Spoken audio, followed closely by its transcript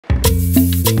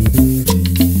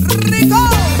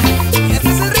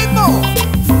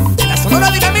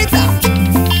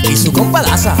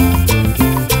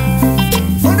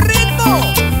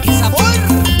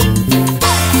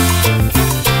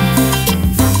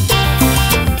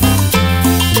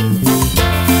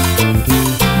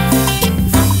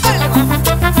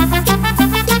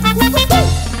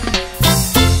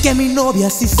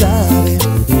sí sabe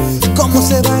cómo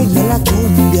se baila la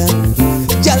cumbia,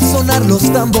 y al sonar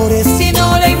los tambores, si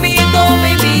no la invito,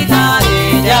 me invita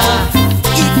ella.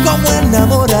 Y como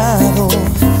enamorado,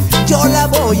 yo la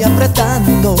voy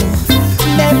apretando,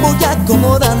 me voy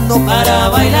acomodando para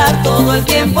bailar todo el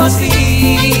tiempo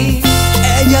así.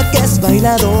 Ella que es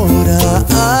bailadora,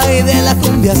 ay, de la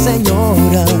cumbia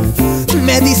señora,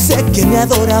 me dice que me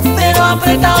adora, pero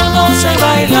apretado no se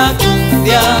baila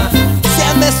cumbia.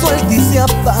 Se me suelta y se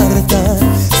aparta,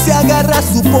 se agarra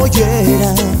su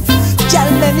pollera, y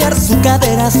al menear su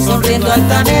cadera, sonriendo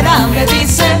altanera, me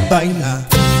dice: baila,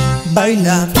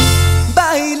 baila,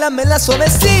 bailame la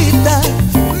suavecita.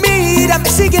 Mírame,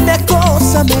 sígueme,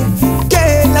 acósame,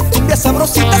 que la cumbia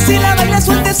sabrosita, si la baila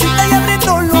sueltecita y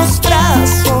abriendo los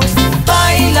brazos.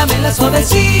 Bailame la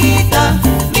suavecita,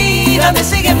 mírame,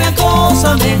 sígueme,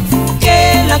 acósame,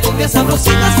 que la cumbia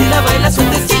sabrosita, si la baila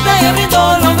sueltecita y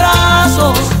abriendo los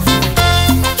brazos.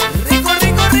 Rico,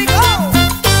 rico, rico.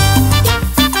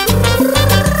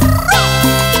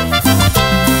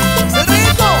 Es el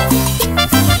ritmo,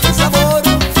 el sabor.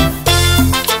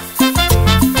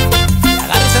 Y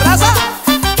agárrese, raza,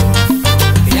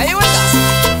 que ya llegó el Dasa.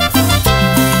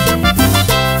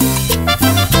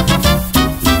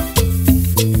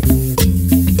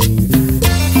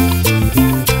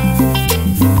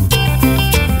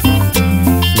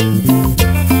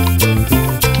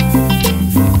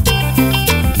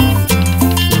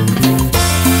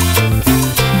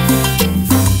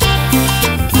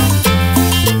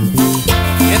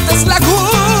 Esta es la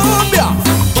cumbia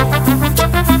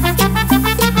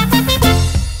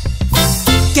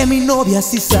que mi novia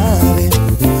sí sabe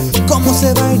cómo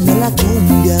se baila la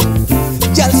cumbia,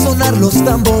 y al sonar los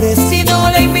tambores, si no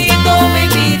la invito, me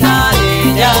invita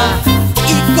ella.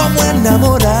 y como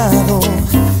enamorado,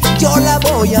 yo la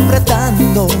voy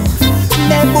apretando,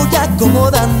 me voy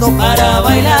acomodando para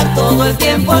bailar todo el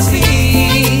tiempo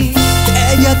así.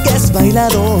 Ella que es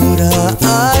bailadora,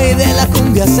 ay, de la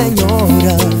cumbia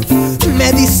señora,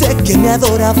 me dice que me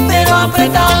adora, pero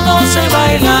apretado no se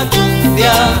baila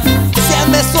cumbia. se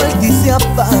me suelta y se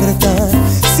aparta,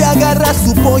 se agarra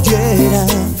su pollera,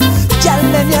 y al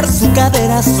menear su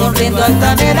cadera, sonriendo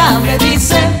altanera, me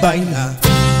dice: baila,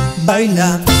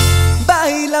 baila,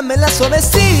 bailame la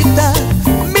suavecita.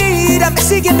 Mírame,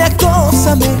 sígueme,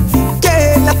 acósame,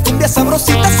 que la cumbia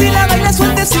sabrosita, si la baila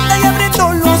sueltecita y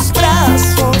abriendo los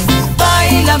brazos.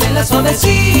 Bailame la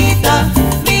suavecita,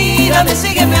 mírame,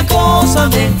 sígueme,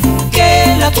 acósame,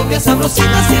 que la cumbia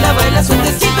sabrosita, si la baila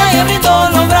sueltecita y abriendo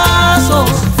los brazos.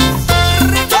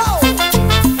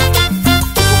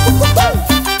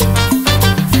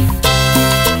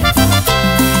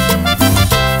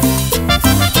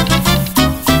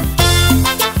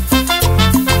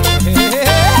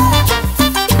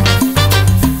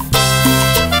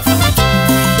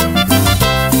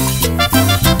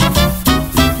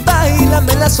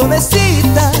 La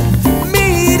suavecita,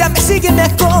 mírame, sígueme,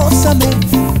 acósame,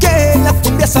 que la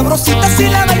cumbia sabrosita, si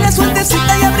la baila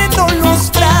sueltecita y abriendo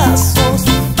los brazos.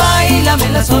 Bailame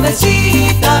la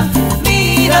suavecita,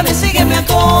 mírame, sígueme,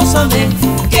 acósame,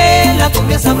 que la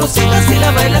cumbia sabrosita, si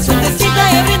la baila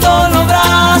sueltecita y abriendo los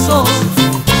brazos.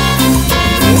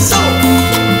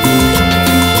 Eso.